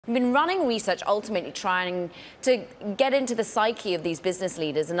You've been running research, ultimately trying to get into the psyche of these business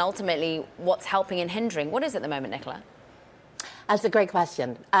leaders and ultimately what's helping and hindering. What is it at the moment, Nicola? That's a great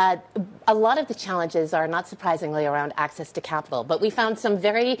question. A lot of the challenges are, not surprisingly, around access to capital, but we found some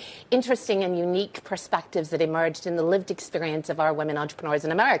very interesting and unique perspectives that emerged in the lived experience of our women entrepreneurs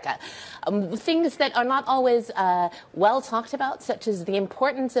in America. Things that are not always well talked about, such as the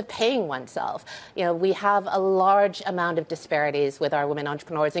importance of paying oneself. You know, we have a large amount of disparities with our women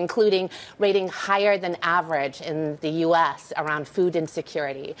entrepreneurs, including rating higher than average in the U.S. around food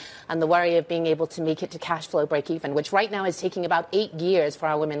insecurity and the worry of being able to make it to cash flow break even, which right now is taking about 8 years for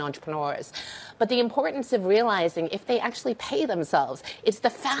our women entrepreneurs. But the importance of realizing if they actually pay themselves, it's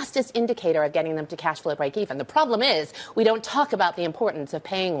the fastest indicator of getting them to cash flow break even. The problem is we don't talk about the importance of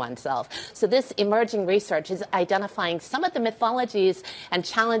paying oneself. So this emerging research is identifying some of the mythologies and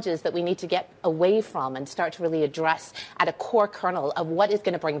challenges that we need to get away from and start to really address at a core kernel of what is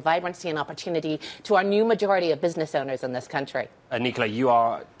going to bring vibrancy and opportunity to our new majority of business owners in this country. Nicola, you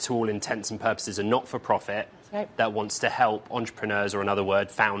are, to all intents and purposes, a not-for-profit that wants to help entrepreneurs, or another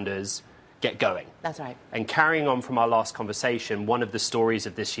word, founders, get going. That's right. And carrying on from our last conversation, one of the stories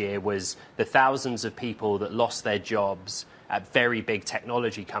of this year was the thousands of people that lost their jobs at very big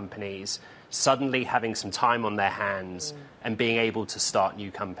technology companies suddenly having some time on their hands and being able to start new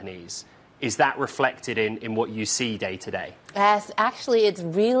companies. Is that reflected in what you see day to day? Yes, actually, it's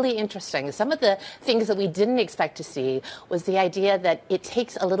really interesting. Some of the things that we didn't expect to see was the idea that it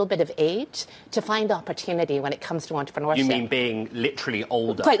takes a little bit of age to find opportunity when it comes to entrepreneurship. You mean being literally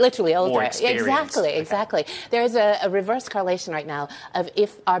older? Quite literally older. More experienced. Exactly. There's a reverse correlation right now of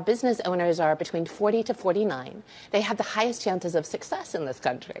if our business owners are between 40 to 49, they have the highest chances of success in this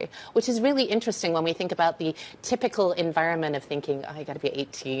country, which is really interesting when we think about the typical environment of thinking, oh, you got to be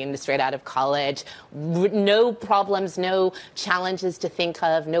 18, straight out of college, no problems, no challenges to think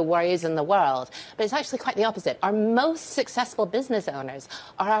of, no worries in the world. But it's actually quite the opposite. Our most successful business owners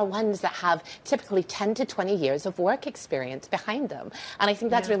are our ones that have typically 10 to 20 years of work experience behind them. And I think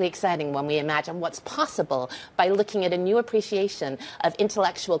that's really exciting when we imagine what's possible by looking at a new appreciation of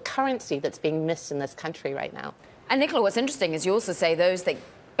intellectual currency that's being missed in this country right now. And Nicola, what's interesting is you also say those that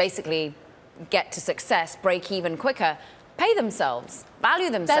basically get to success, break even quicker, pay themselves,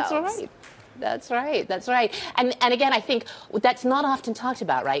 value themselves. That's right. That's right. And again, I think that's not often talked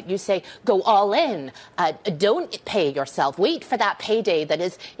about, right? You say, go all in. Don't pay yourself. Wait for that payday that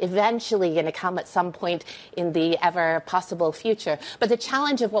is eventually going to come at some point in the ever possible future. But the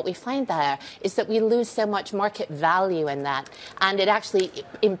challenge of what we find there is that we lose so much market value in that. And it actually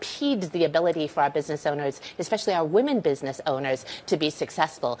impedes the ability for our business owners, especially our women business owners, to be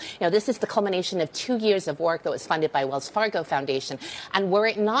successful. You know, this is the culmination of 2 years of work that was funded by Wells Fargo Foundation. And were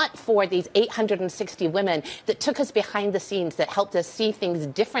it not for these 860 women that took us behind the scenes, that helped us see things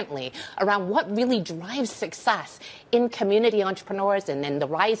differently around what really drives success in community entrepreneurs and in the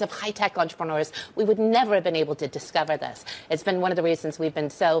rise of high-tech entrepreneurs, we would never have been able to discover this. It's been one of the reasons we've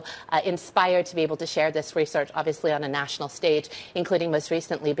been so inspired to be able to share this research, obviously on a national stage, including most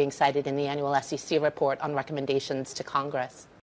recently being cited in the annual SEC report on recommendations to Congress.